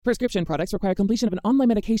Prescription products require completion of an online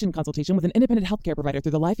medication consultation with an independent healthcare provider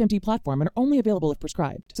through the LifeMD platform and are only available if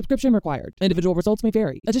prescribed. Subscription required. Individual results may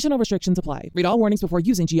vary. Additional restrictions apply. Read all warnings before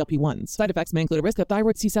using GLP-1s. Side effects may include a risk of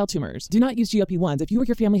thyroid C-cell tumors. Do not use GLP-1s if you or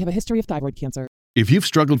your family have a history of thyroid cancer. If you've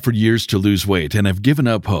struggled for years to lose weight and have given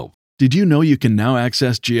up hope, did you know you can now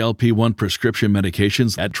access GLP-1 prescription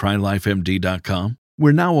medications at TryLifeMD.com?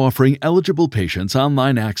 We're now offering eligible patients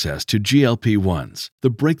online access to GLP-1s, the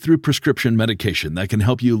breakthrough prescription medication that can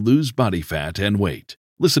help you lose body fat and weight.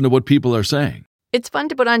 Listen to what people are saying. It's fun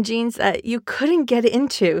to put on jeans that you couldn't get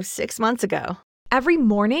into 6 months ago. Every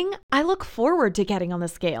morning, I look forward to getting on the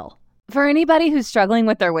scale. For anybody who's struggling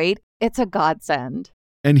with their weight, it's a godsend.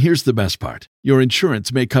 And here's the best part. Your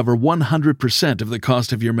insurance may cover 100% of the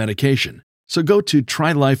cost of your medication. So go to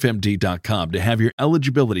TryLifeMD.com to have your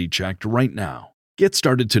eligibility checked right now. Get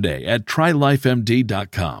started today at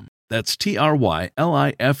TryLifeMD.com. That's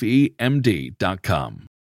TryLifeMD.com.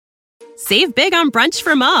 Save big on brunch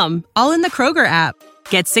for mom, all in the Kroger app.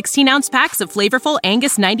 Get 16-ounce packs of flavorful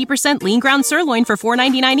Angus 90% lean ground sirloin for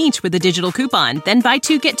 $4.99 each with a digital coupon. Then buy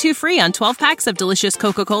 2, get 2 free on 12 packs of delicious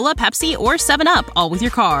Coca-Cola, Pepsi, or 7-Up, all with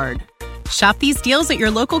your card. Shop these deals at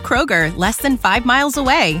your local Kroger, less than 5 miles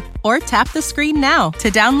away. Or tap the screen now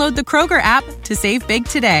to download the Kroger app to save big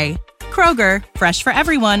today. Kroger, fresh for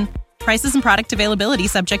everyone. Prices and product availability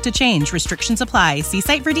subject to change. Restrictions apply. See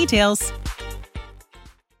site for details.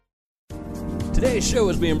 Today's show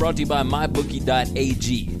is being brought to you by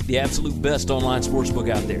MyBookie.ag, the absolute best online sportsbook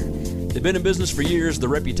out there. They've been in business for years. Their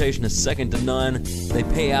reputation is second to none. They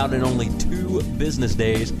pay out in only 2 business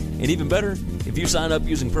days. And even better, if you sign up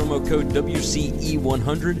using promo code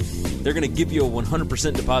WCE100, they're going to give you a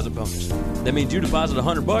 100% deposit bonus. That means you deposit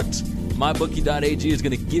 $100, MyBookie.ag is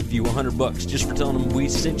going to give you $100 just for telling them we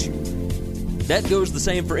sent you. That goes the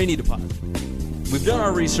same for any deposit. We've done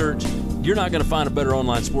our research. You're not going to find a better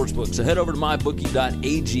online sportsbook. So head over to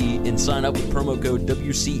MyBookie.ag and sign up with promo code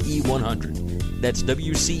WCE100. That's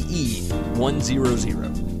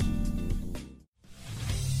WCE100.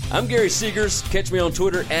 I'm Gary Seegers. Catch me on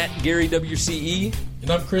Twitter at GaryWCE.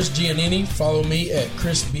 And I'm Chris Giannini. Follow me at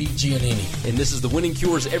Chris B. Giannini. And this is the Winning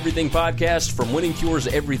Cures Everything podcast from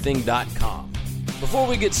winningcureseverything.com. Before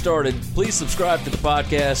we get started, please subscribe to the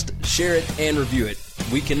podcast, share it, and review it.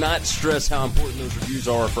 We cannot stress how important those reviews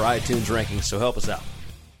are for iTunes rankings, so help us out.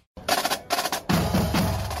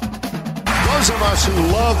 Those of us who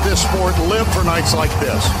love this sport live for nights like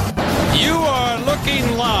this. You are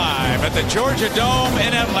looking live at the Georgia Dome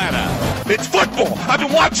in Atlanta. It's football. I've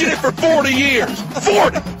been watching it for 40 years.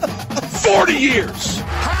 40 years.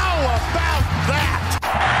 How about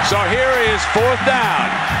that? So here is 4th down.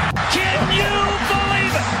 Can you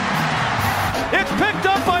believe it? It's picked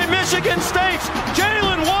up by Michigan State's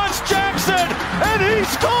Jalen Watts-Jackson, and he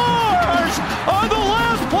scores on the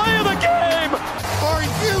last play of the game. Are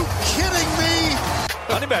you kidding me?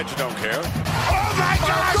 Honey Badger don't care. Oh my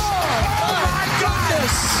gosh! Oh my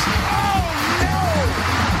goodness!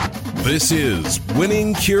 Oh no! This is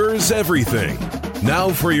Winning Cures Everything. Now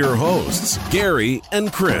for your hosts, Gary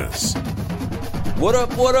and Chris. What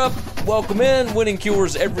up, what up? Welcome in. Winning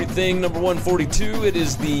Cures Everything, number 142. It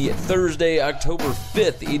is the Thursday, October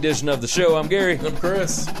 5th edition of the show. I'm Gary. I'm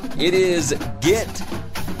Chris. It is Get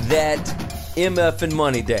That MFing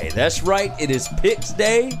Money Day. That's right. It is Picks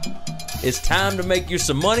Day. It's time to make you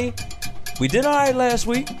some money. We did all right last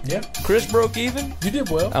week. Yeah. Chris broke even. You did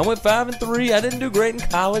well. I went 5-3. I didn't do great in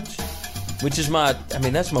college, which is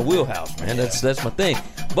that's my wheelhouse, man. Yeah. That's my thing.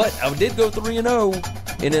 But I did go 3-0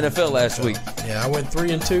 in NFL last week. Yeah, I went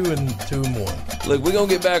 3-2 and 2-1. Look, we're going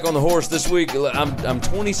to get back on the horse this week. I'm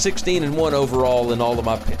 20-16-1 overall in all of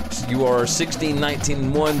my picks. You are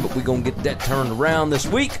 16-19-1, but we're going to get that turned around this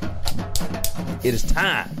week. It is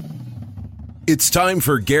time. It's time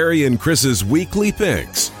for Gary and Chris's weekly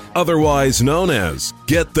picks, otherwise known as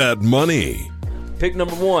Get That Money. Pick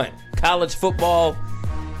number 1, college football.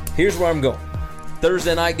 Here's where I'm going.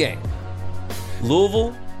 Thursday night game.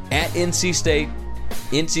 Louisville at NC State.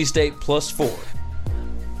 NC State +4.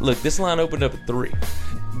 Look, this line opened up at 3.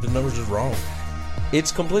 The numbers are wrong.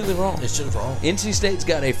 It's completely wrong. It's just wrong. NC State's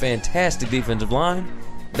got a fantastic defensive line.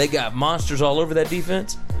 They got monsters all over that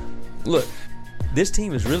defense. Look, this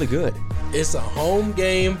team is really good. It's a home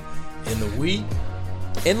game in the week.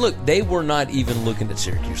 And look, they were not even looking at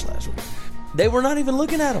Syracuse last week. They were not even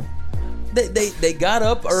looking at them. They got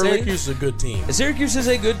up early. Syracuse is a good team. Syracuse is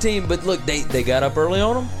a good team, but look, they got up early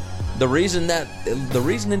on them. The reason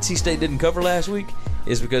NC State didn't cover last week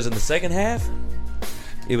is because in the second half,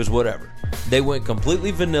 it was whatever. They went completely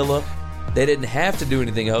vanilla. They didn't have to do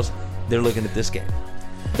anything else. They're looking at this game.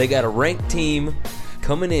 They got a ranked team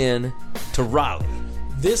coming in to Raleigh.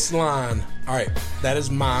 This line, all right, that is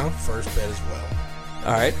my first bet as well.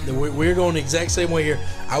 All right. We're going the exact same way here.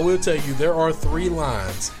 I will tell you, there are 3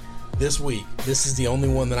 lines this week. This is the only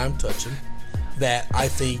one that I'm touching that I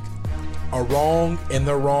think are wrong, and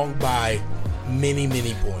they're wrong by many,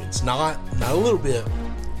 many points. Not a little bit,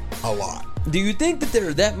 a lot. Do you think that there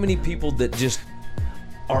are that many people that just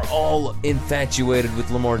are all infatuated with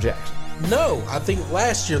Lamar Jackson? No, I think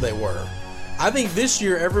last year they were. I think this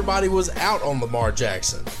year everybody was out on Lamar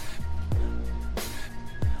Jackson.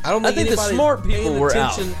 I think the smart people were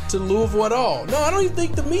out to Louisville at all. No, I don't even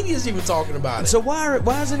think the media's even talking about it. So why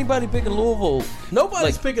is anybody picking Louisville?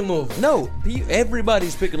 Nobody's picking Louisville. No,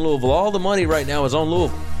 everybody's picking Louisville. All the money right now is on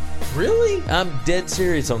Louisville. Really? I'm dead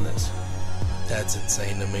serious on this. That's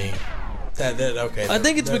insane to me. Okay. I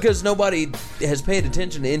think it's because nobody has paid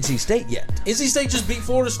attention to NC State yet. NC State just beat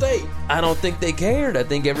Florida State. I don't think they cared. I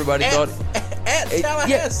think everybody thought at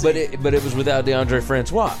Tallahassee. Yeah, but it was without DeAndre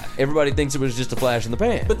Francois. Everybody thinks it was just a flash in the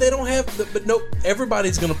pan. But they don't have. But no,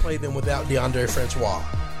 everybody's going to play them without DeAndre Francois.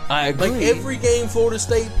 I agree. Like every game Florida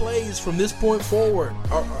State plays from this point forward,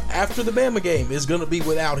 or after the Bama game, is going to be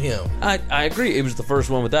without him. I agree. It was the first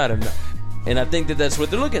one without him, and I think that's what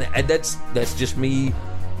they're looking at. That's just me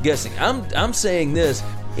guessing. I'm saying this.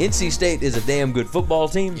 NC State is a damn good football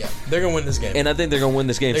team. Yeah, they're going to win this game. And I think they're going to win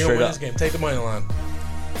this game straight up. They're going to win this game. Take the money line.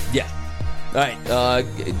 Yeah. All right.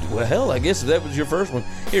 Well, hell, I guess that was your first one.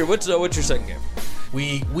 Here, what's your second game?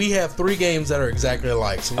 We have 3 games that are exactly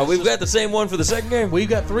alike. So we've got the same one for the second game? We've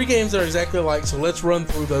got 3 games that are exactly alike, so let's run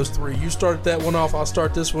through those 3. You start that one off. I'll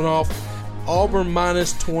start this one off. Auburn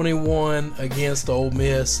minus 21 against Ole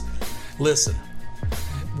Miss. Listen,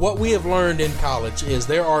 what we have learned in college is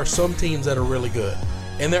there are some teams that are really good,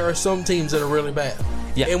 and there are some teams that are really bad.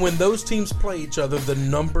 Yeah. And when those teams play each other, the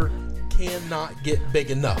number cannot get big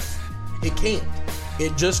enough. It can't.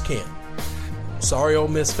 It just can't. Sorry, Ole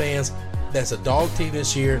Miss fans. That's a dog team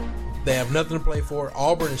this year. They have nothing to play for.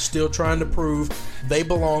 Auburn is still trying to prove they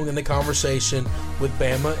belong in the conversation with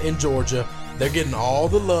Bama and Georgia. They're getting all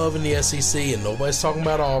the love in the SEC, and nobody's talking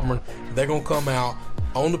about Auburn. They're going to come out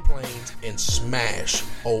on the Plains and smash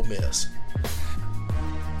Ole Miss.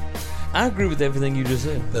 I agree with everything you just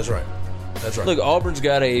said. That's right. Look, Auburn's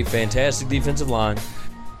got a fantastic defensive line.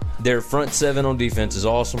 Their front 7 on defense is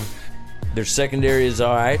awesome. Their secondary is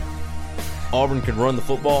all right. Auburn can run the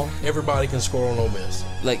football. Everybody can score on Ole Miss.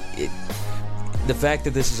 The fact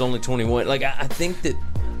that this is only 21, I think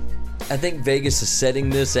Vegas is setting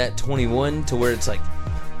this at 21 to where it's like,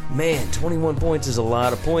 man, 21 points is a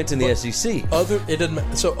lot of points in the SEC. Other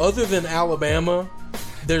than Alabama,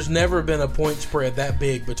 there's never been a point spread that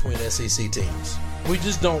big between SEC teams. We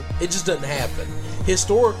just don't. It just doesn't happen.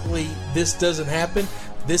 Historically, this doesn't happen.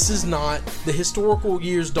 This is not. The historical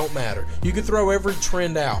years don't matter. You can throw every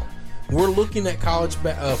trend out. We're looking at college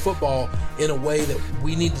football in a way that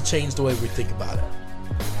we need to change the way we think about it.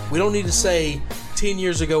 We don't need to say 10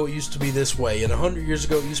 years ago it used to be this way, and 100 years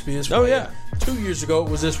ago it used to be this way. Oh, yeah. 2 years ago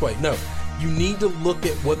it was this way. No, you need to look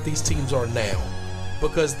at what these teams are now,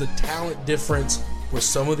 because the talent difference with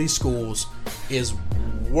some of these schools is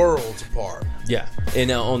worlds apart. Yeah. And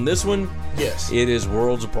now on this one, yes, it is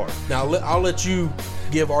worlds apart. Now I'll let you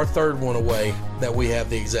give our third one away that we have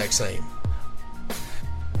the exact same.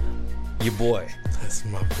 Your boy. That's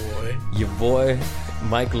my boy. Your boy,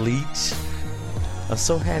 Mike Leach. I'm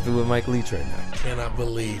so happy with Mike Leach right now. I cannot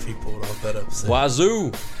believe he pulled off that upset.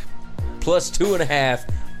 Wazoo, plus 2.5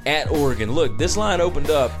 at Oregon. Look, this line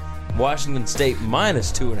opened up Washington State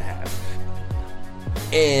minus 2.5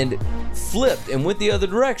 and flipped and went the other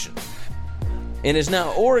direction. And it's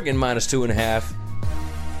now Oregon minus 2.5.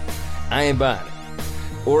 I ain't buying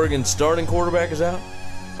it. Oregon's starting quarterback is out.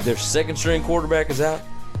 Their second string quarterback is out.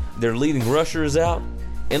 Their leading rusher is out.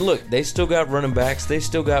 And look, they still got running backs. They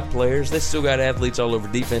still got players. They still got athletes all over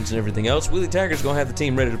defense and everything else. Willie Taggart's going to have the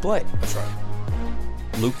team ready to play. That's right.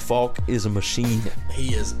 Luke Falk is a machine.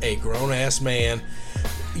 He is a grown-ass man.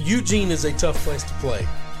 Eugene is a tough place to play.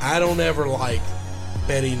 I don't ever like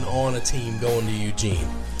betting on a team going to Eugene.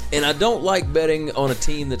 And I don't like betting on a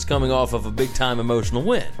team that's coming off of a big-time emotional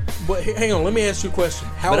win. But hang on, let me ask you a question.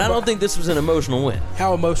 I don't think this was an emotional win.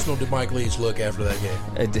 How emotional did Mike Leach look after that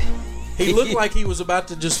game? He looked like he was about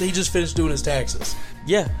to he just finished doing his taxes.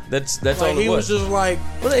 Yeah, that's all it was. He was just like,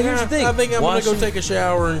 well, here's the thing. I think I'm going to go take a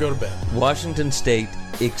shower and go to bed. Washington State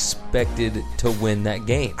expected to win that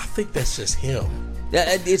game. I think that's just him.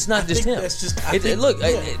 It's not just him.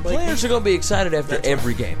 Players are going to be excited after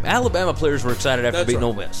every game. Alabama players were excited after beating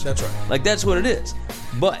Ole Miss. That's right. That's what it is.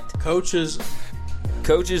 But coaches,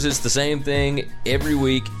 it's the same thing every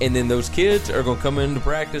week. And then those kids are going to come into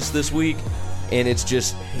practice this week, and it's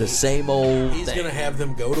just the same old He's thing. going to have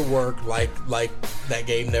them go to work like that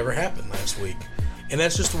game never happened last week. And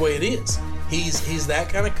that's just the way it is. He's that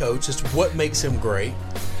kind of coach. It's what makes him great.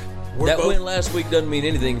 Win last week doesn't mean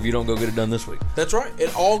anything if you don't go get it done this week. That's right.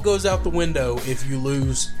 It all goes out the window if you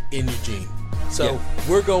lose in Eugene. So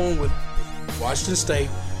we're going with Washington State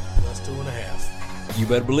plus 2.5. You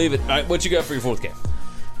better believe it. All right, what you got for your fourth game?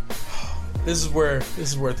 This is where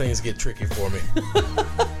things get tricky for me.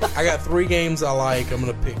 I got 3 games I like. I'm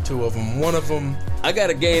going to pick 2 of them. One of them, I got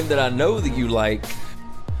a game that I know that you like,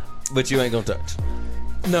 but you ain't gonna touch.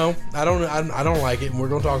 No, I don't like it, and we're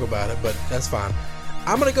going to talk about it, but that's fine.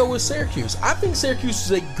 I'm going to go with Syracuse. I think Syracuse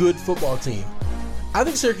is a good football team. I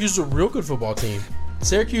think Syracuse is a real good football team.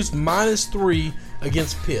 Syracuse -3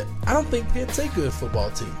 against Pitt. I don't think Pitt's a good football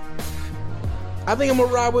team. I think I'm going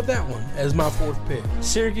to ride with that one as my 4th pick.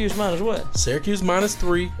 Syracuse minus what? Syracuse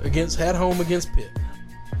 -3 at home against Pitt.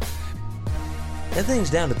 That thing's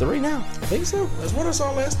down to 3 now. I think so. That's what I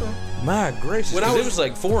saw last time. My gracious. It was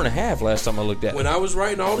like 4.5 last time I looked at it. When I was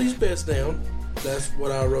writing all these bets down, that's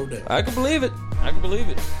what I wrote down. I can believe it.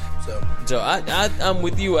 So I'm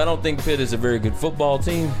with you. I don't think Pitt is a very good football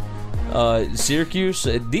team. Syracuse,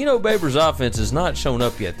 Dino Babers' offense has not shown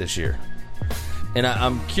up yet this year. And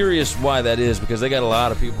I'm curious why that is, because they got a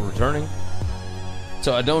lot of people returning.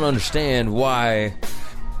 So I don't understand why,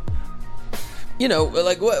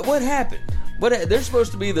 like what happened? They're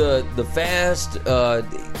supposed to be the fast,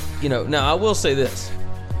 Now, I will say this.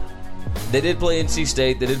 They did play NC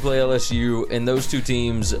State, they did play LSU, and those 2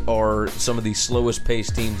 teams are some of the slowest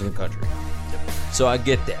paced teams in the country. So I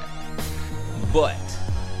get that. But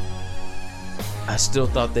I still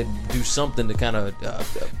thought they'd do something to kind of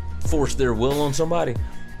force their will on somebody,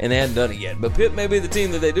 and they hadn't done it yet. But Pitt may be the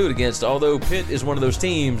team that they do it against, although Pitt is one of those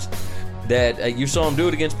teams that you saw them do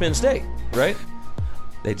it against Penn State, right?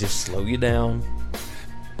 They just slow you down.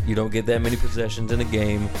 You don't get that many possessions in a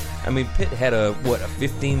game. I mean, Pitt had a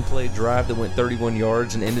 15-play drive that went 31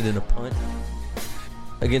 yards and ended in a punt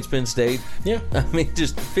against Penn State. Yeah. I mean,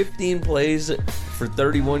 just 15 plays for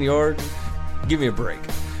 31 yards. Give me a break.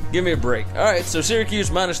 All right, so Syracuse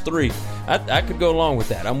 -3. I could go along with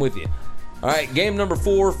that. I'm with you. All right, game number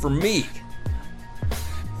 4 for me.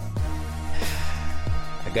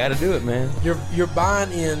 I got to do it, man. You're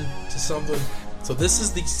buying into something. So this is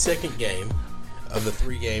the second game of the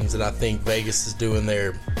 3 games that I think Vegas is doing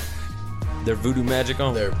their voodoo magic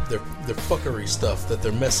on. Their fuckery stuff that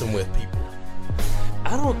they're messing with people.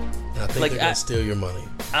 I don't. And I think they're gonna steal your money.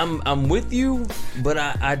 I'm with you, but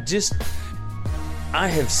I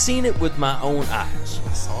have seen it with my own eyes.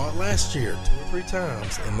 I saw it last year 2 or 3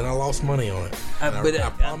 times, and then I lost money on it. I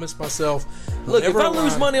promised myself. Look, if I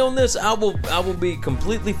lose money on this, I will be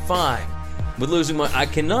completely fine with losing money. I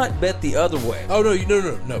cannot bet the other way. Oh no!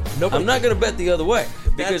 Nobody I'm not going to bet the other way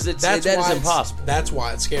because that is impossible. That's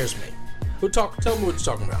why it scares me. Tell me what you're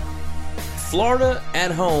talking about. Florida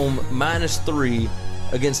at home -3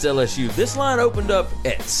 against LSU. This line opened up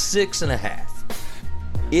at 6.5.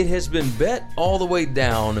 It has been bet all the way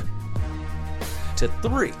down to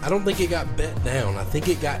 3. I don't think it got bet down. I think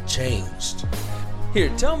it got changed. Here,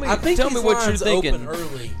 tell me what you're thinking. Open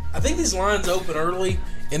early. I think these lines open early,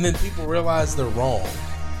 and then people realize they're wrong.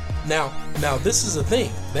 Now this is the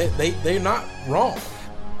thing. They're not wrong.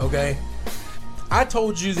 Okay. I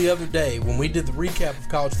told you the other day when we did the recap of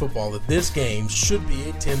college football that this game should be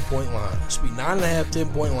a 10-point line. It should be 9.5,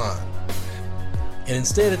 10-point line. And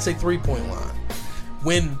instead it's a 3-point line.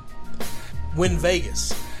 When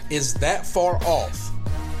Vegas is that far off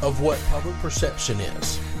of what public perception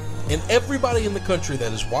is, and everybody in the country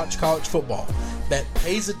that has watched college football that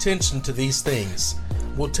pays attention to these things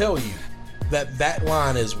will tell you that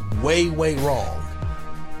line is way, way wrong.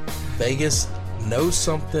 Vegas knows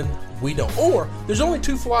something we don't. Or there's only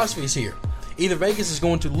 2 philosophies here. Either Vegas is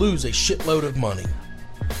going to lose a shitload of money,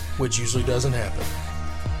 which usually doesn't happen,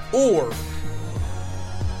 or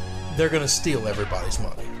they're going to steal everybody's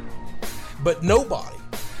money. But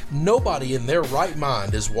nobody in their right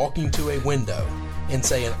mind is walking to a window and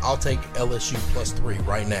saying, I'll take LSU +3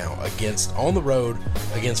 right now on the road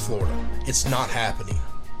against Florida. It's not happening.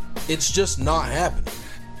 It's just not happening.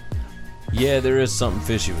 Yeah, there is something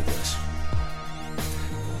fishy with this.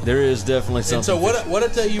 There is definitely something. And so what I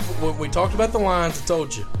tell you, when we talked about the lines, I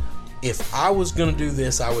told you, if I was going to do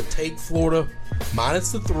this, I would take Florida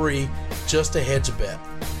 -3 just to hedge a bet.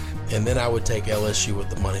 And then I would take LSU with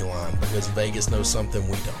the money line because Vegas knows something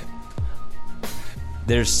we don't.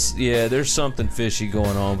 There's something fishy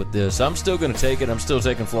going on with this. I'm still going to take it. I'm still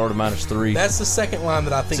taking Florida -3. That's the second line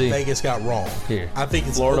that I think Vegas got wrong. Here, I think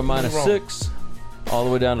it's Florida wrong. -6, all the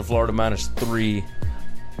way down to Florida -3.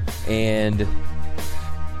 And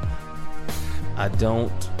I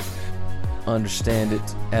don't understand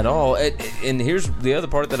it at all. And here's the other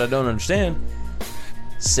part that I don't understand.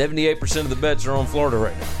 78% of the bets are on Florida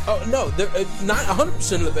right now. Oh, no. Not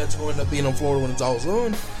 100% of the bets will end up being on Florida when it's all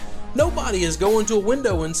on. Nobody is going to a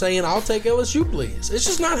window and saying, I'll take LSU, please. It's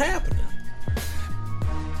just not happening.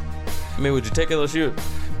 I mean, would you take LSU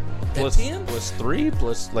Plus 10? Plus 3?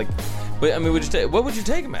 Plus, like... But, I mean, what would you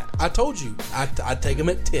take them at? I told you. I'd take them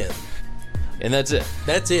at 10. And that's it?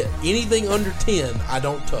 That's it. Anything under 10, I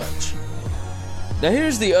don't touch. Now,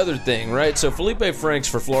 here's the other thing, right? So, Felipe Franks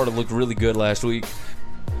for Florida looked really good last week.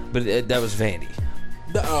 But that was Vandy.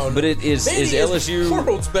 No. But it is LSU...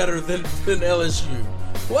 worlds better than LSU.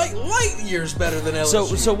 Light years better than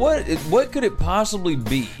LSU. So what could it possibly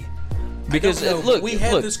be? Because look, we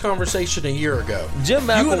had this conversation a year ago. Jim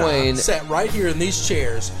McElwain you and I sat right here in these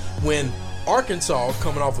chairs when Arkansas,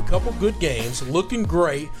 coming off a couple good games, looking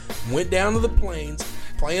great, went down to the Plains,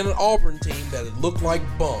 playing an Auburn team that had looked like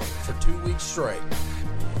bunk for 2 weeks straight.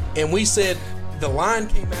 And we said the line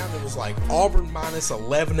came out and it was like Auburn minus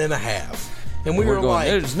 11.5. And we were going, like,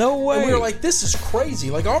 there's no way. And we were like, this is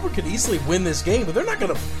crazy. Like, Auburn could easily win this game, but they're not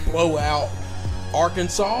going to blow out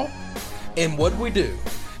Arkansas. And what did we do?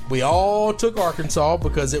 We all took Arkansas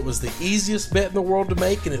because it was the easiest bet in the world to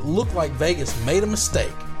make, and it looked like Vegas made a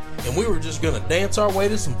mistake. And we were just going to dance our way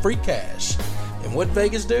to some free cash. And what did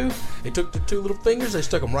Vegas do? They took their two little fingers, they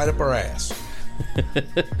stuck them right up our ass. They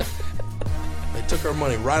took our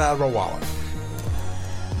money right out of our wallet.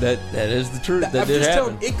 That is the truth. That did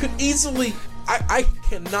happen. It could easily... I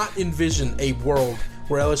cannot envision a world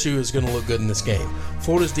where LSU is going to look good in this game.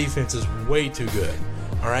 Florida's defense is way too good.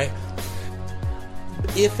 All right?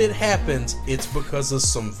 If it happens, it's because of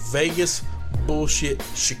some Vegas bullshit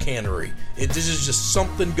chicanery. This is just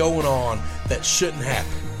something going on that shouldn't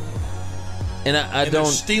happen. And they're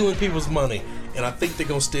stealing people's money, and I think they're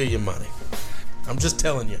going to steal your money. I'm just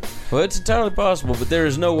telling you. Well, it's entirely possible, but there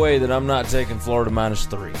is no way that I'm not taking Florida minus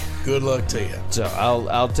 3. Good luck to you. So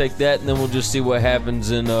I'll take that, and then we'll just see what happens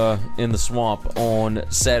in the swamp on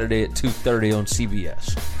Saturday at 2:30 on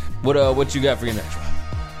CBS. What you got for your next one?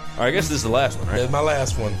 Or I guess this is the last one, right? That's my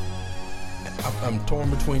last one. I'm torn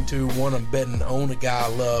between two. One, I'm betting on a guy I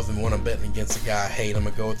love, and one, I'm betting against a guy I hate. I'm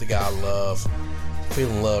gonna go with the guy I love.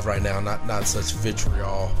 Feeling love right now, not such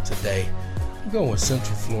vitriol today. I'm going with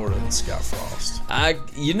Central Florida and Scott Frost. I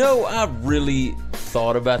really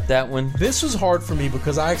thought about that one. This was hard for me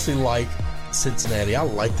because I actually like Cincinnati. I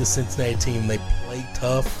like the Cincinnati team. They play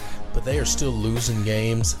tough, but they are still losing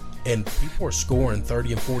games, and people are scoring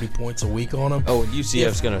 30 and 40 points a week on them. Oh, and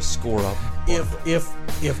UCF's going to score up.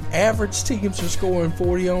 If average teams are scoring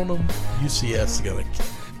 40 on them, UCF's going to kill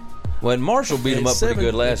them. Well, and Marshall beat them up pretty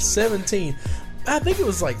good last week. 17. I think it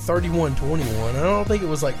was like 31-21. I don't think it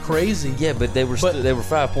was like crazy. Yeah, but they were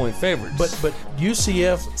 5-point favorites. But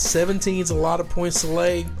UCF 17's a lot of points to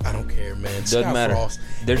lay. I don't care, man. Doesn't Scott matter. Frost,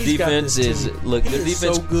 their defense is their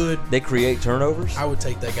defense so good. They create turnovers. I would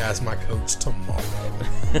take that guy as my coach tomorrow.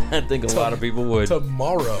 I think a lot of people would.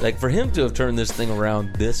 Tomorrow. Like, for him to have turned this thing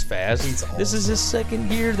around this fast. He's awesome. This is his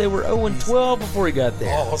second year. They were 0-12 before he got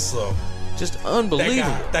there. Awesome. Just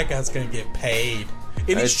unbelievable. That guy's going to get paid.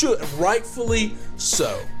 And he should, rightfully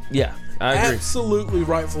so. Yeah, I agree. Absolutely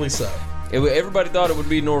rightfully so. Everybody thought it would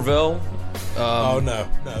be Norvell. No.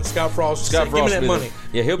 Scott Frost. Give me that money.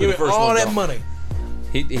 He'll be the first one. All that money.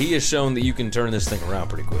 He has shown that you can turn this thing around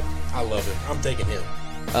pretty quick. I love it. I'm taking him.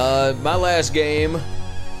 My last game.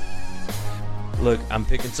 Look, I'm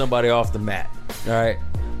picking somebody off the mat. All right.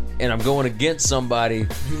 And I'm going against somebody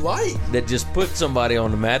you like that just put somebody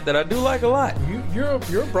on the mat that I do like a lot. You're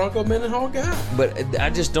a Bronco Mendenhall guy. But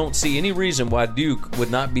I just don't see any reason why Duke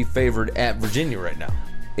would not be favored at Virginia right now.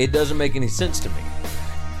 It doesn't make any sense to me.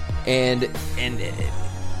 And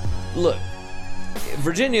look,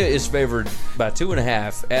 Virginia is favored by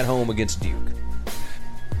 2.5 at home against Duke.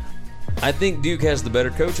 I think Duke has the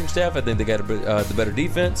better coaching staff. I think they got the better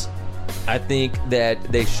defense. I think that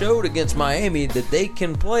they showed against Miami that they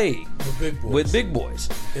can play with big boys.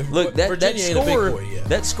 Look,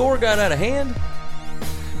 that score got out of hand.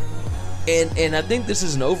 And I think this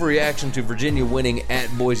is an overreaction to Virginia winning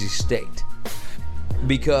at Boise State.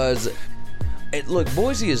 Because, look,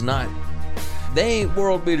 Boise is they ain't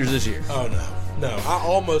world beaters this year. Oh, no. I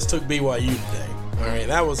almost took BYU today. All right,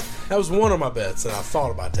 that was one of my bets that I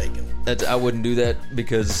thought about taking. I wouldn't do that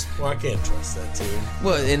because I can't trust that team.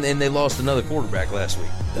 Well, and they lost another quarterback last week.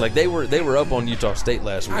 Like they were up on Utah State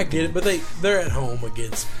last week. I get it, but they're at home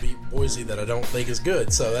against Boise that I don't think is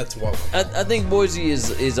good. So that's what I think Boise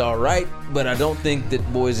is all right, but I don't think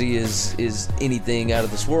that Boise is anything out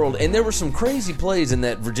of this world. And there were some crazy plays in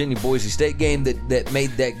that Virginia-Boise State game that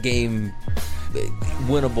made that game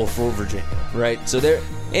winnable for Virginia, right? So there,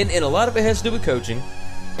 and a lot of it has to do with coaching.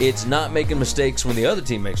 It's not making mistakes when the other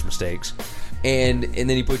team makes mistakes, and then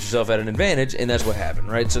you put yourself at an advantage, and that's what happened,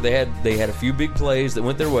 right? So they had a few big plays that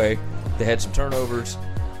went their way. They had some turnovers,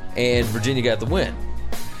 and Virginia got the win.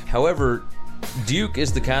 However, Duke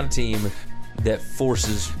is the kind of team that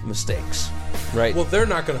forces mistakes, right? Well, they're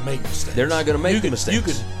not going to make mistakes. They're not going to make mistakes. You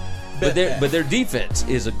could but their defense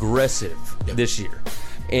is aggressive this year.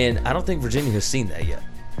 And I don't think Virginia has seen that yet.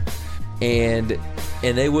 And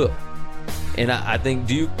they will. And I think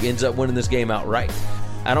Duke ends up winning this game outright.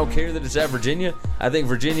 I don't care that it's at Virginia. I think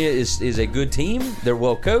Virginia is a good team. They're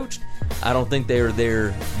well coached. I don't think they're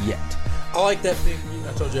there yet. I like that pick.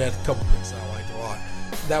 I told you I had a couple picks that I liked a lot.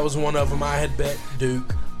 That was one of them. I had bet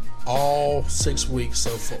Duke all 6 weeks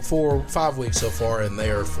so far, 5 weeks so far, and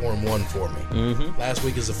they are 4-1 for me. Mm-hmm. Last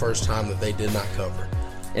week is the first time that they did not cover.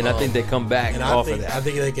 And I think they come back off of that. I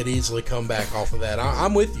think they could easily come back off of that.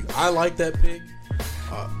 I'm with you. I like that pick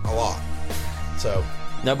a lot. So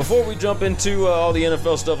now, before we jump into all the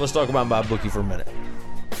NFL stuff, let's talk about MyBookie for a minute.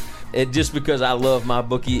 Just because I love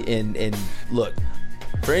MyBookie, and look,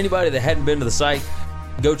 for anybody that hadn't been to the site,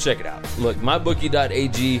 go check it out. Look,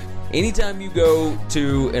 mybookie.ag. Anytime you go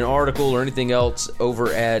to an article or anything else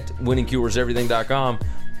over at winningcureseverything.com,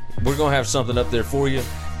 we're going to have something up there for you,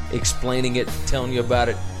 explaining it, telling you about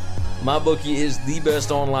it. MyBookie is the best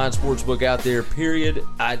online sportsbook out there, period.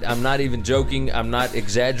 I'm not even joking. I'm not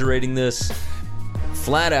exaggerating this.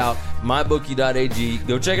 Flat out, mybookie.ag.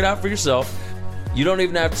 Go check it out for yourself. You don't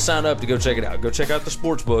even have to sign up to go check it out. Go check out the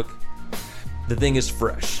sportsbook. The thing is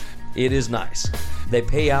fresh. It is nice. They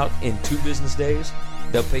pay out in 2 business days.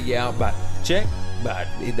 They'll pay you out by check.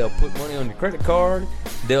 They'll put money on your credit card.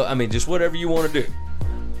 Just whatever you want to do.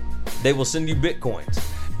 They will send you Bitcoins.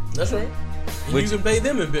 That's right. You can pay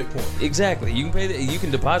them in Bitcoin. Exactly. You can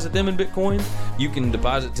deposit them in Bitcoin. You can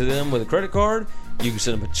deposit to them with a credit card. You can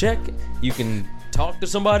send them a check. You can talk to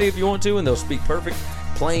somebody if you want to, and they'll speak perfect,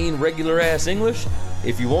 plain, regular-ass English.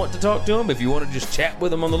 If you want to talk to them, if you want to just chat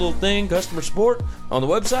with them on the little thing, customer support, on the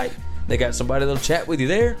website, they got somebody that'll chat with you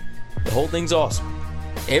there. The whole thing's awesome.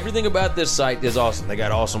 Everything about this site is awesome. They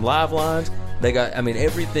got awesome live lines. They got,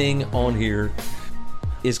 everything on here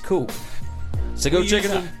is cool. So go check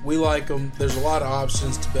it out. We like them. There's a lot of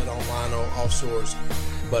options to bet online offshores,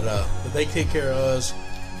 but they take care of us.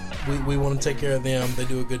 We want to take care of them. They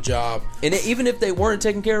do a good job. And even if they weren't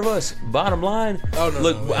taking care of us, bottom line,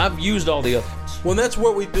 I've used all the other ones. Well, that's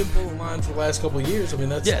where we've been pulling lines for the last couple of years.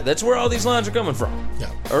 That's where all these lines are coming from.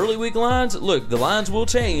 Yeah. Early week lines, look, the lines will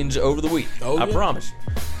change over the week. I promise you.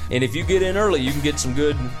 And if you get in early, you can get some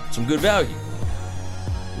good value.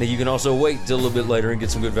 Now you can also wait till a little bit later and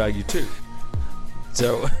get some good value too.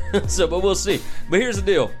 So but we'll see. But here's the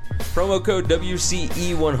deal. Promo code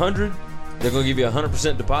WCE100. They're going to give you a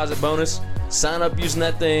 100% deposit bonus. Sign up using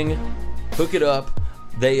that thing. Hook it up.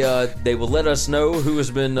 They will let us know who has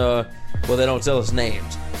been, they don't tell us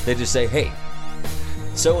names. They just say, hey,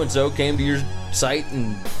 so-and-so came to your site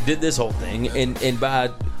and did this whole thing. And by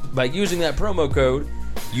using that promo code,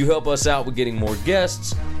 you help us out with getting more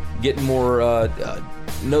guests, getting more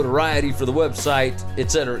notoriety for the website,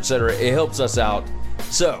 etc., etc. It helps us out.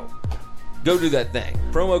 So, go do that thing.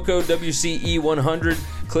 Promo code WCE100.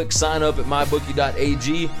 Click sign up at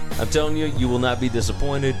mybookie.ag. I'm telling you, you will not be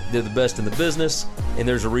disappointed. They're the best in the business, and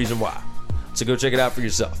there's a reason why. So go check it out for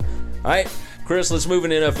yourself. All right, Chris, let's move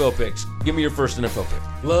into NFL picks. Give me your first NFL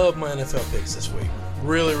pick. Love my NFL picks this week.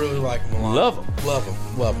 Really, really like them a lot. Love them.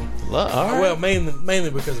 All right. Well, mainly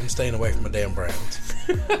because I'm staying away from the damn Browns.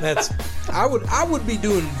 I would be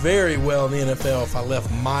doing very well in the NFL if I left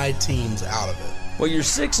my teams out of it. Well, you're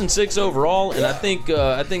 6-6 overall, and I think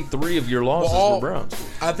 3 of your losses were Browns.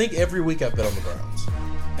 I think every week I've bet on the Browns,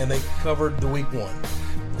 and they covered the week 1.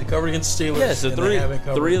 They covered against the Steelers. Yeah, so 3 of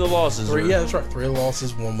the losses. That's right. 3 of the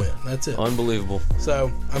losses, 1 win. That's it. Unbelievable.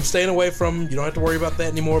 So I'm staying away from them. You don't have to worry about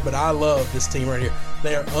that anymore. But I love this team right here.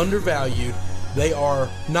 They are undervalued. They are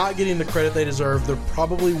not getting the credit they deserve. They're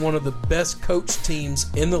probably one of the best coached teams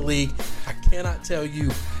in the league. I cannot tell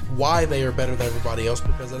you why they are better than everybody else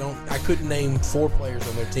because I couldn't name 4 players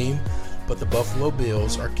on their team, but the Buffalo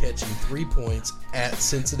Bills are catching 3 points at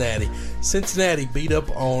Cincinnati. Cincinnati beat up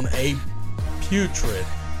on a putrid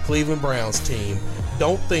Cleveland Browns team.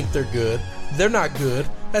 Don't think they're good. They're not good.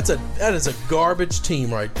 That is a garbage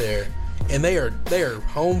team right there. And they are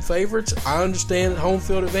home favorites. I understand home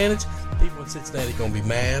field advantage. People in Cincinnati are going to be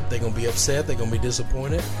mad. They're going to be upset. They're going to be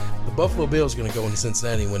disappointed. The Buffalo Bills are going to go into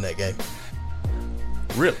Cincinnati and win that game.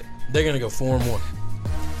 Really? They're going to go 4-1.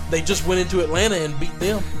 They just went into Atlanta and beat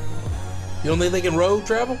them. You don't think they can road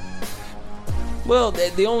travel? Well,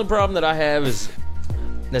 the only problem that I have is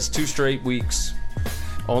that's 2 straight weeks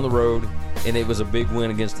on the road, and it was a big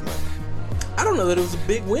win against Atlanta. I don't know that it was a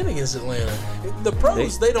big win against Atlanta. The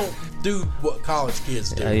pros, they don't do what college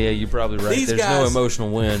kids do. Yeah, you're probably right. There's no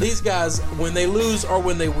emotional win. These guys, when they lose or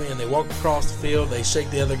when they win, they walk across the field, they shake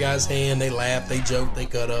the other guy's hand, they laugh, they joke, they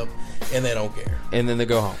cut up, and they don't care. And then they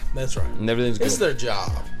go home. That's right. And everything's good. It's their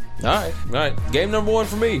job. All right. Game number 1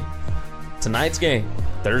 for me. Tonight's game.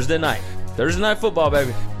 Thursday night. Thursday night football,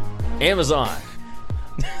 baby. Amazon.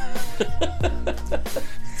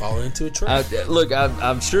 Falling into a trap. Look,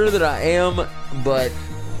 I'm sure that I am, but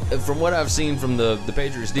from what I've seen from the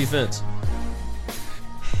Patriots defense,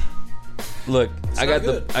 look, I got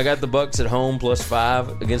the Bucs at home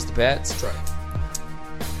 +5 against the Pats. That's right.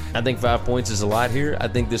 I think 5 points is a lot here. I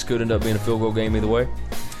think this could end up being a field goal game either way.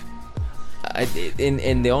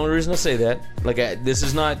 And the only reason I say that, this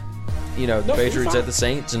is not, the Patriots at the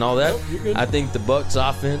Saints and all that. Nope, you're good. I think the Bucs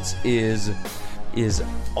offense is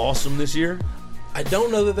awesome this year. I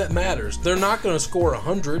don't know that matters. They're not going to score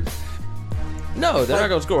 100. No, they're not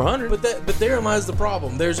going to score 100. But therein lies the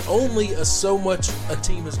problem. There's only so much a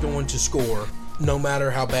team is going to score, no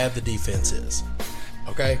matter how bad the defense is.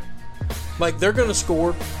 Okay? They're going to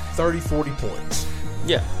score 30, 40 points.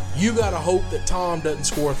 Yeah. You got to hope that Tom doesn't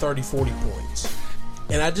score 30, 40 points.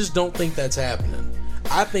 And I just don't think that's happening.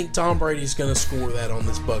 I think Tom Brady's going to score that on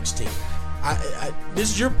this Bucs team. This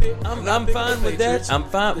is your pick. I'm fine with that. I'm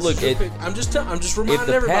fine. Look, I'm just reminding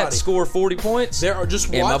everybody. If the Pats score 40 points, and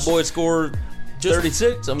my boys score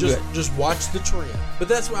 36, I'm good. Just watch the trend.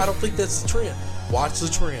 But I don't think that's the trend. Watch the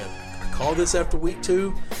trend. I called this after week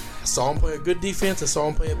 2. I saw him play a good defense. I saw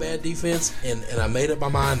him play a bad defense, and I made up my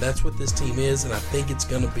mind that's what this team is, and I think it's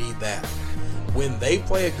going to be that. When they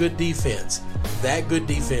play a good defense, that good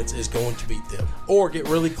defense is going to beat them or get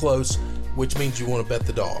really close, which means you want to bet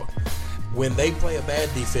the dog. When they play a bad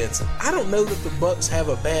defense, I don't know that the Bucs have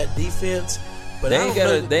a bad defense, but they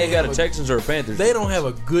ain't got a Texans or a Panthers. They don't have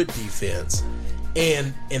a good defense,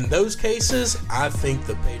 and in those cases, I think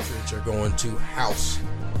the Patriots are going to house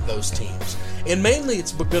those teams, and mainly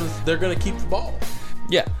it's because they're going to keep the ball.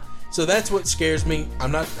 Yeah. So that's what scares me.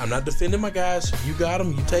 I'm not defending my guys. You got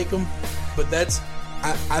them, you take them, but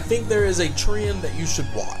I think there is a trend that you should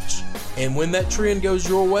watch, and when that trend goes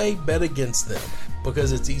your way, bet against them.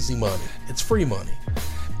 Because it's easy money. It's free money.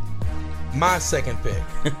 My second pick.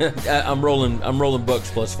 I'm rolling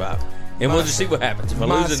Bucs +5. And we'll just see what happens. If I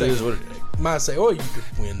lose it is what it is. You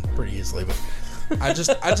could win pretty easily, but I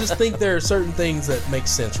just think there are certain things that make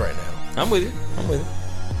sense right now. I'm with you.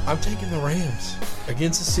 I'm taking the Rams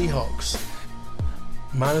against the Seahawks.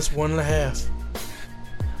 -1.5.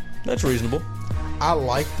 That's reasonable. I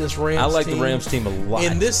like this Rams team. I like the Rams team a lot.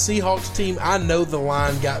 And this Seahawks team, I know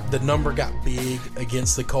the number got big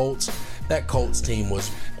against the Colts. That Colts team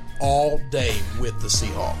was all day with the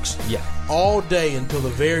Seahawks. Yeah. All day until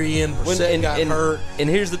the very end. Brissett got hurt. And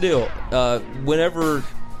here's the deal. Whenever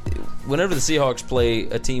the Seahawks play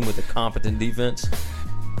a team with a competent defense,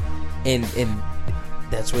 and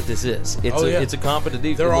that's what this is. It's a competent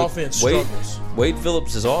defense. Their offense struggles. Wade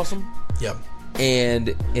Phillips is awesome. Yep.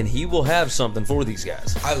 And he will have something for these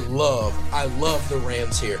guys. I love the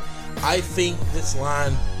Rams here. I think this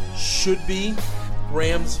line should be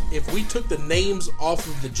Rams. If we took the names off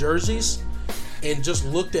of the jerseys and just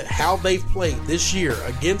looked at how they've played this year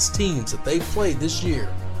against teams that they've played this year,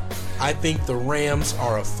 I think the Rams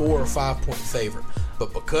are a 4 or 5 point favorite.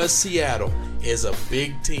 But because Seattle is a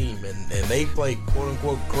big team and they play quote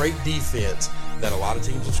unquote great defense that a lot of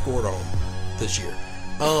teams have scored on this year,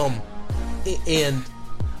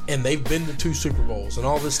 and they've been to 2 Super Bowls and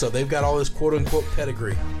all this stuff. They've got all this quote-unquote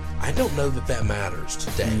pedigree. I don't know that matters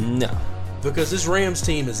today. No. Because this Rams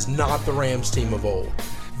team is not the Rams team of old.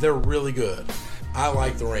 They're really good. I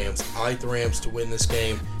like the Rams. I like the Rams to win this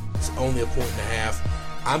game. It's only 1.5.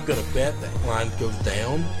 I'm going to bet that line goes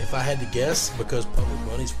down, if I had to guess, because public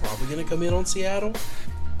money's probably going to come in on Seattle.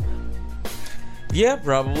 Yeah,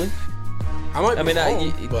 probably.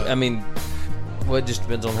 I mean, well, it just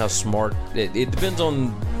depends on how smart. It depends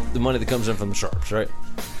on the money that comes in from the sharps, right?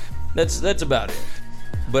 That's about it.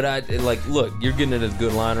 But look, you're getting it at a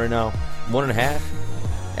good line right now. 1.5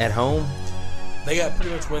 at home. They got to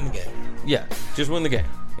pretty much win the game. Yeah, just win the game,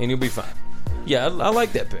 and you'll be fine. Yeah, I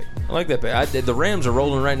like that pick. The Rams are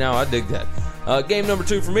rolling right now. I dig that. Game number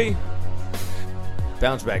 2 for me,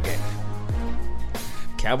 bounce back game.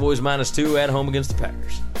 Cowboys -2 at home against the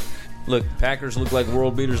Packers. Look, the Packers looked like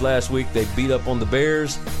world beaters last week. They beat up on the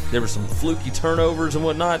Bears. There were some fluky turnovers and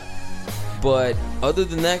whatnot. But other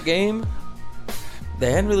than that game,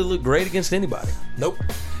 they hadn't really looked great against anybody. Nope.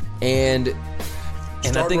 And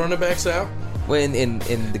I think running backs out. And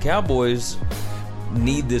the Cowboys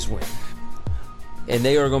need this win. And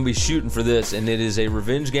they are going to be shooting for this. And it is a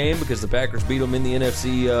revenge game because the Packers beat them in the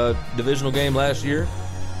NFC divisional game last year.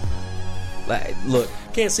 Look.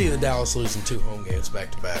 Can't see the Dallas losing 2 home games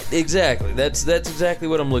back to back. Exactly. That's exactly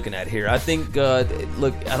what I'm looking at here. I think,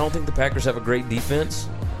 look, I don't think the Packers have a great defense.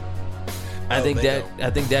 I think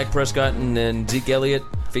Dak Prescott and Zeke Elliott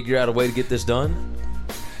figure out a way to get this done.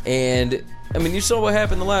 And, I mean, you saw what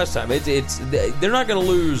happened the last time. They're not going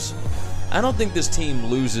to lose. I don't think this team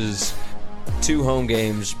loses 2 home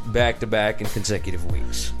games back-to-back in consecutive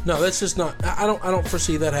weeks. No, that's just not. I don't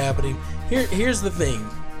foresee that happening. Here's the thing.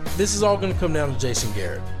 This is all going to come down to Jason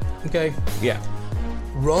Garrett. Okay? Yeah.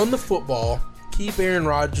 Run the football. Keep Aaron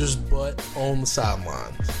Rodgers' butt on the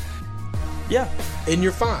sidelines. Yeah. And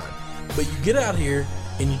you're fine. But you get out here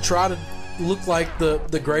and you try to look like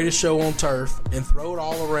the greatest show on turf and throw it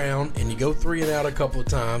all around, and you go 3 and out a couple of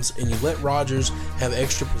times, and you let Rodgers have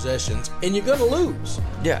extra possessions, and you're going to lose.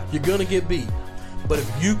 Yeah. You're going to get beat. But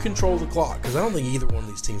if you control the clock, because I don't think either one of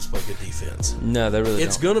these teams play good defense. No, they really don't.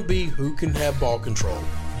 It's going to be who can have ball control.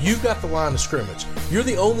 You've got the line of scrimmage. You're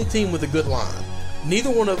the only team with a good line. Neither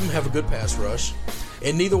one of them have a good pass rush,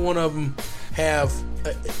 and neither one of them have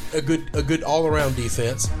a good all-around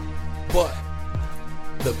defense. But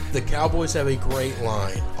the Cowboys have a great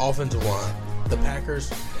line, offensive line. The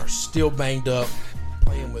Packers are still banged up,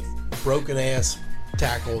 playing with broken-ass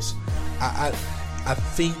tackles. I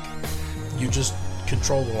think you just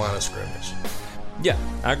control the line of scrimmage. Yeah,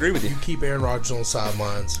 I agree with you. You keep Aaron Rodgers on the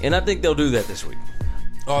sidelines. And I think they'll do that this week.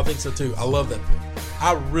 Oh, I think so too. I love that pick.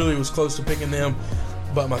 I really was close to picking them,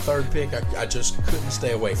 but my third pick I just couldn't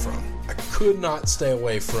stay away from. I could not stay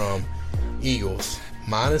away from Eagles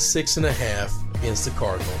 -6.5 against the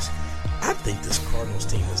Cardinals. I think this Cardinals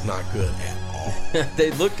team is not good at all.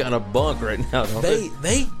 They look kind of bunk right now, don't they?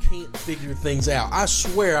 They can't figure things out. I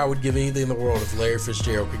swear I would give anything in the world if Larry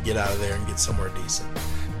Fitzgerald could get out of there and get somewhere decent.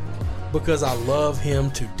 Because I love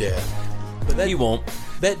him to death. But he won't.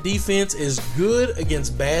 That defense is good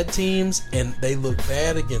against bad teams, and they look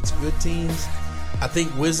bad against good teams. I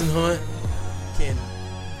think Wisenhunt can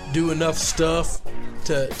do enough stuff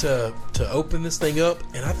to open this thing up,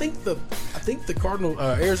 and I think the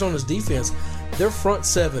Arizona's defense, their front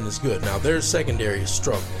 7 is good. Now their secondary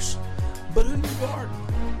struggles, but who you guarding?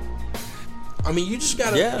 I mean, you just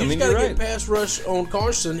gotta get pass rush on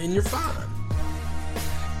Carson, and you're fine.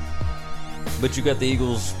 But you got the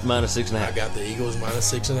Eagles -6.5. I got the Eagles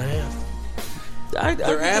 -6.5.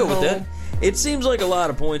 They're at home. With that. It seems like a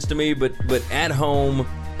lot of points to me, but at home,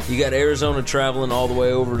 you got Arizona traveling all the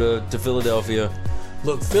way over to Philadelphia.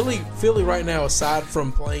 Look, Philly right now, aside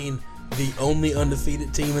from playing the only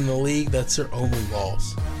undefeated team in the league, that's their only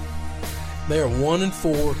loss. They are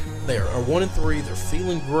 1-4. They are 1-3. They're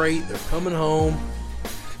feeling great. They're coming home.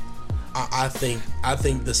 I think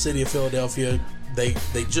the city of Philadelphia. They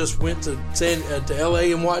just went to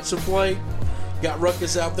LA and watched them play. Got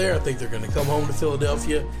ruckus out there. I think they're going to come home to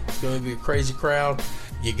Philadelphia. It's going to be a crazy crowd.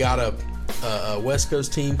 You got a West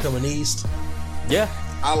Coast team coming east. Yeah,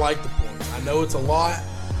 I like the points. I know it's a lot.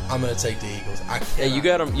 I'm going to take the Eagles. You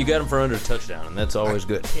got them for under a touchdown, and that's always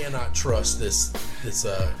good. I cannot trust this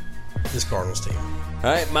Cardinals team.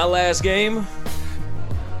 All right, my last game.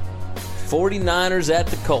 49ers at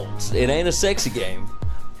the Colts. It ain't a sexy game,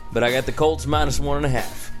 but I got the Colts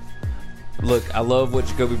 -1.5. Look, I love what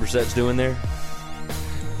Jacoby Brissett's doing there.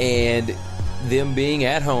 And them being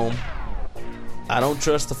at home, I don't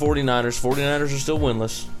trust the 49ers. 49ers are still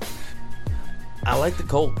winless. I like the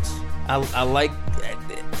Colts. I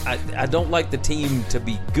don't like the team to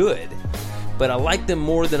be good, but I like them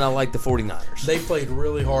more than I like the 49ers. They played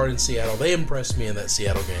really hard in Seattle. They impressed me in that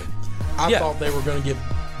Seattle game. I thought they were going to get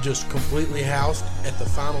just completely housed at the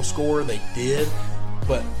final score. They did,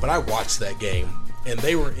 but I watched that game, and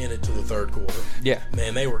they were in it to the third quarter. Yeah.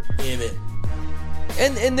 Man, they were in it.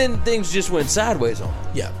 And then things just went sideways on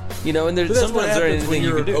them. Yeah. You know, and there's sometimes there ain't anything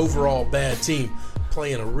you can do. When you're an overall bad team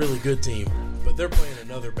playing a really good team, but they're playing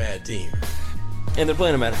another bad team. And they're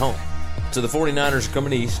playing them at home. So the 49ers are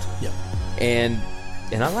coming east. Yeah. And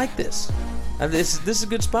I like this. This is a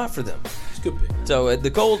good spot for them. It's a good pick. So the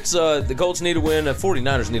Colts need to win. The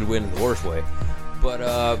 49ers need to win in the worst way. But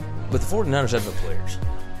the 49ers have no players.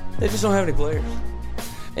 They just don't have any players.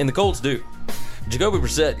 And the Colts do. Jacoby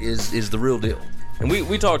Brissett is the real deal. And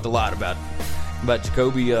we talked a lot about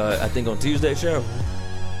Jacoby, I think, on Tuesday's show.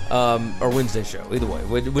 Or Wednesday's show. Either way.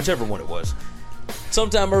 Whichever one it was.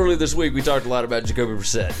 Sometime early this week, we talked a lot about Jacoby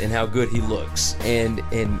Brissett and how good he looks. And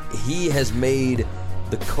he has made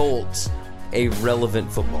the Colts a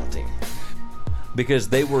relevant football team. Because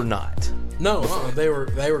they were not. No, they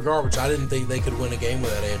were garbage. I didn't think they could win a game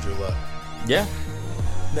without Andrew Luck. Yeah.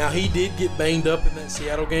 Now, he did get banged up in that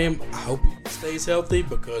Seattle game. I hope he stays healthy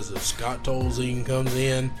because if Scott Tolzien comes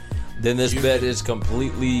in, then this bet is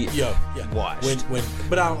completely washed.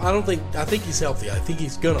 But I think he's healthy. I think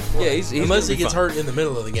he's going to play. Yeah, he's unless he gets hurt in the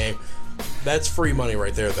middle of the game. That's free money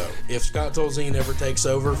right there, though. If Scott Tolzien ever takes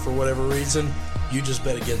over for whatever reason, you just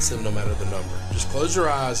bet against him no matter the number. Just close your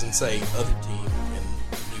eyes and say other team, and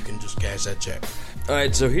you can just cash that check. All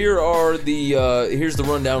right, so here's the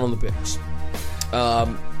rundown on the picks.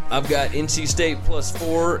 I've got NC State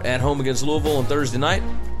 +4 at home against Louisville on Thursday night.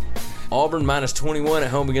 Auburn -21 at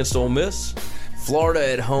home against Ole Miss. Florida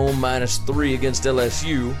at home -3 against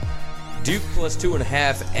LSU. Duke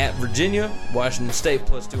 +2.5 at Virginia. Washington State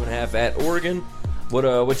 +2.5 at Oregon. What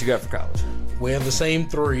you got for college? We have the same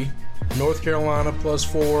three. North Carolina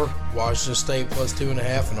 +4, Washington State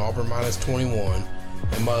 +2.5, and Auburn -21.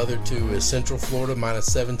 And my other two is Central Florida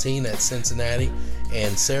 -17 at Cincinnati,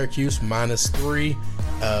 and Syracuse -3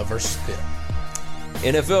 versus Pitt.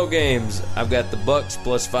 NFL games, I've got the Bucks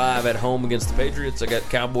 +5 at home against the Patriots. I got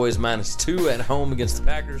Cowboys -2 at home against the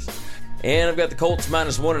Packers. And I've got the Colts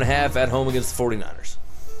 -1.5 at home against the 49ers.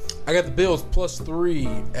 I got the Bills +3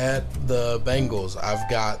 at the Bengals. I've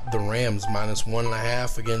got the Rams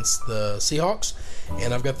 -1.5 against the Seahawks.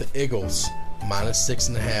 And I've got the Eagles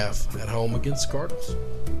 -6.5 at home against the Cardinals.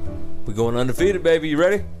 We're going undefeated, baby. You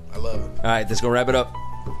ready? I love it. All right, that's going to wrap it up.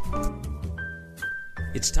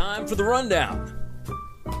 It's time for the rundown.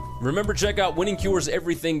 Remember, check out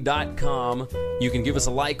winningcureseverything.com. You can give us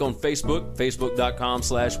a like on Facebook,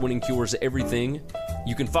 facebook.com/winningcureseverything.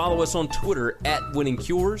 You can follow us on Twitter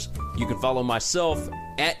 @winningcures. You can follow myself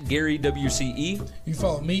 @GaryWCE. You can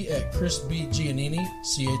follow me at Chris B. Giannini,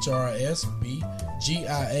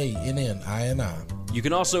 ChrisBGiannini. You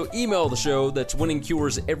can also email the show. That's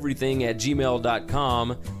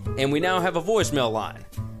winningcureseverything@gmail.com. And we now have a voicemail line.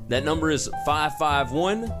 That number is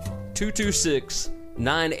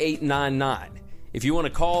 551-226-9899. If you want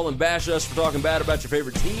to call and bash us for talking bad about your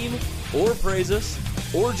favorite team, or praise us,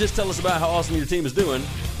 or just tell us about how awesome your team is doing,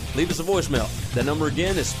 leave us a voicemail. That number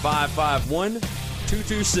again is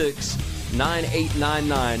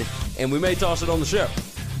 551-226-9899, and we may toss it on the show.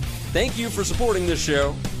 Thank you for supporting this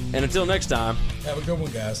show, and until next time, have a good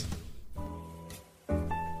one, guys.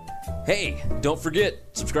 Hey, don't forget,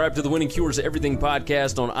 subscribe to the Winning Cures Everything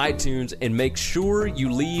podcast on iTunes and make sure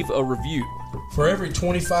you leave a review. For every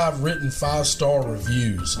 25 written 5-star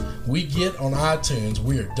reviews we get on iTunes,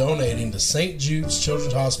 we are donating to St. Jude's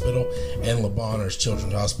Children's Hospital and Le Bonheur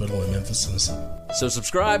Children's Hospital in Memphis, Tennessee. So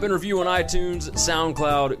subscribe and review on iTunes,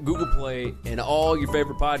 SoundCloud, Google Play, and all your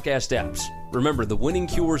favorite podcast apps. Remember, the Winning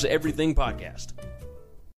Cures Everything podcast.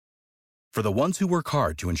 For the ones who work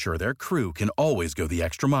hard to ensure their crew can always go the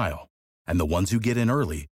extra mile, and the ones who get in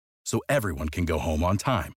early so everyone can go home on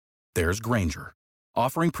time, there's Grainger,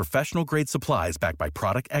 offering professional-grade supplies backed by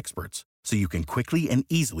product experts so you can quickly and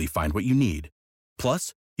easily find what you need.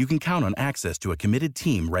 Plus, you can count on access to a committed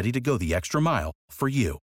team ready to go the extra mile for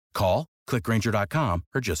you. Call, click Grainger.com,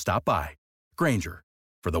 or just stop by. Grainger,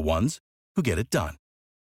 for the ones who get it done.